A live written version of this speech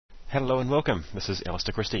Hello and welcome. This is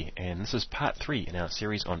Alister Christie, and this is part 3 in our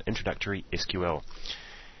series on Introductory SQL.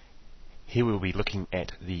 Here we'll be looking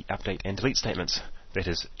at the update and delete statements, that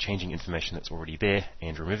is, changing information that's already there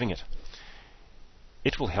and removing it.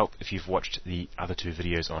 It will help if you've watched the other 2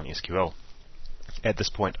 videos on SQL. At this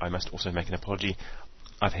point, I must also make an apology.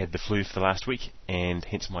 I've had the flu for the last week, and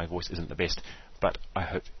hence my voice isn't the best, but I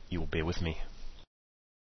hope you will bear with me.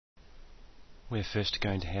 We're first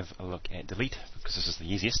going to have a look at delete, because this is the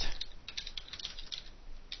easiest.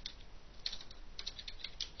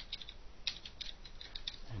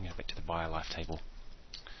 And go back to the BioLife table.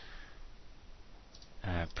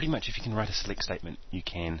 Pretty much if you can write a select statement, you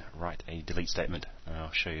can write a delete statement.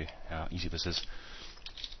 I'll show you how easy this is.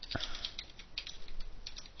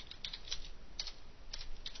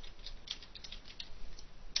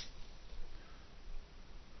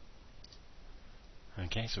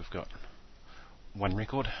 Okay, so we've got one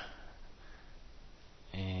record,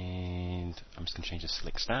 and I'm just going to change the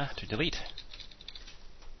select star to delete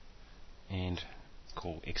and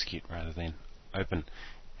call execute rather than open,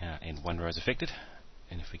 and one row is affected.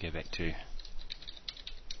 And if we go back to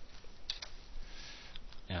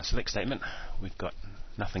our select statement, we've got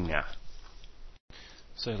nothing now.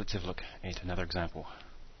 So let's have a look at another example.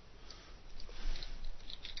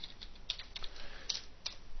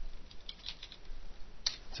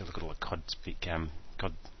 So look at all the COD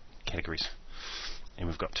categories, and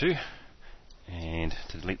we've got 2, and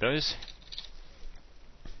to delete those,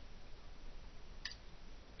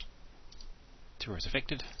 2 rows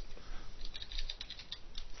affected.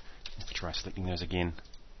 If we try selecting those again,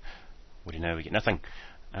 what do you know, we get nothing.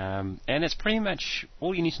 And that's pretty much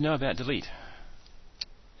all you need to know about delete,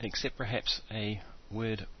 except perhaps a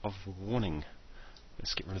word of warning.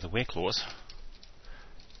 Let's get rid of the where clause,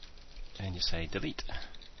 and you say delete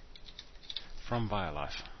from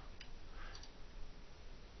BioLife.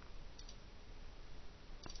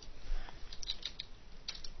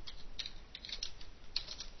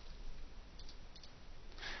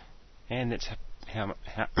 And that's how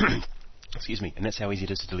excuse me. And that's how easy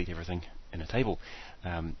it is to delete everything in a table.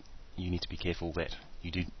 You need to be careful that you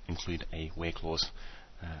do include a where clause,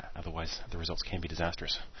 otherwise the results can be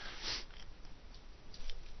disastrous.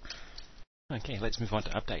 Okay, let's move on to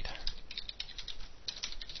update.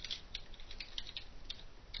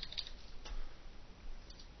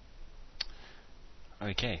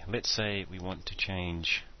 Okay, let's say we want to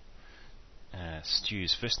change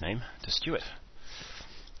Stu's first name to Stuart.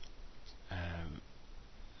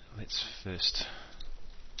 Let's first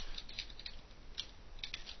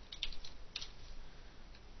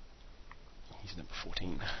he's number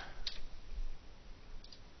 14.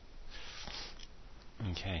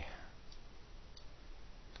 Okay.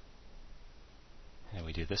 How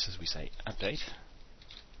we do this is we say update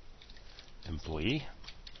employee,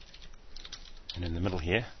 and in the middle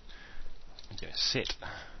here we go set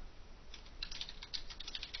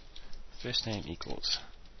first name equals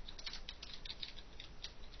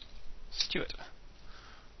Stuart,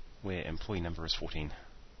 where employee number is 14.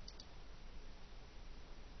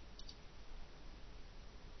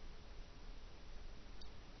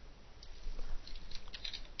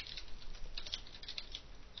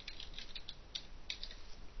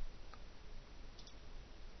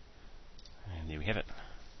 And there we have it.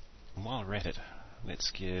 And while we're at it, let's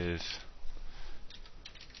give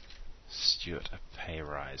Stuart a pay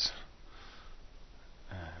rise.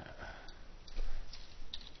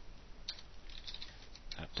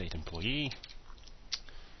 Update employee,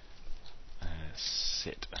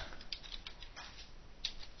 set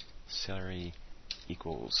salary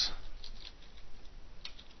equals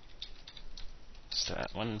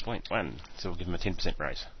start 1.1, so we'll give him a 10%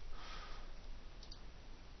 raise.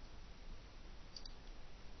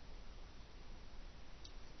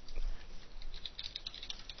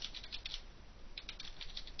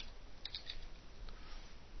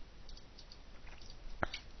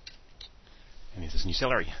 And here's his new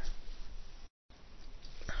salary.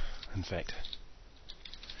 In fact,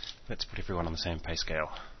 let's put everyone on the same pay scale.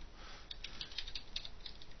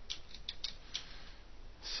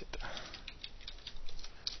 Set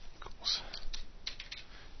equals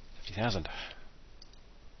 50,000.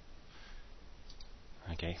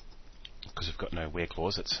 Okay, because we've got no where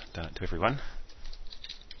clause, it's done it to everyone.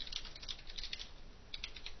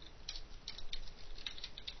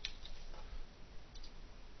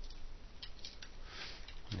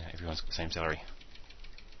 Now everyone's got the same salary.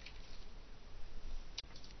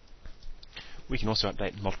 We can also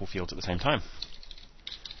update multiple fields at the same time.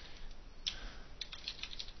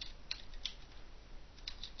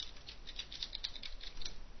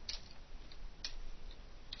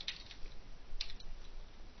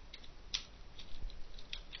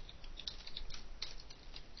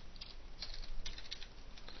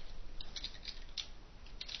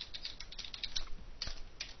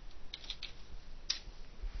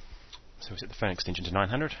 So we set the phone extension to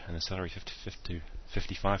 900 and the salary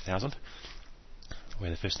 55,000, where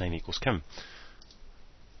the first name equals Kim.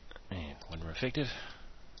 And when we're effective,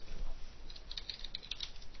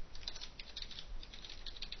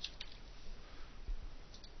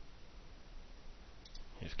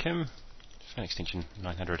 here's Kim, phone extension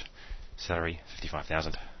 900, salary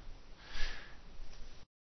 55,000.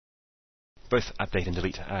 Both update and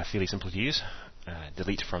delete are fairly simple to use.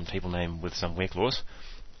 Delete from table name with some where clause,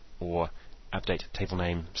 or update table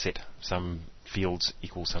name, set some fields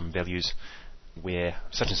equal some values where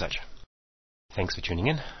such and such. Thanks for tuning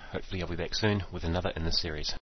in. Hopefully I'll be back soon with another in this series.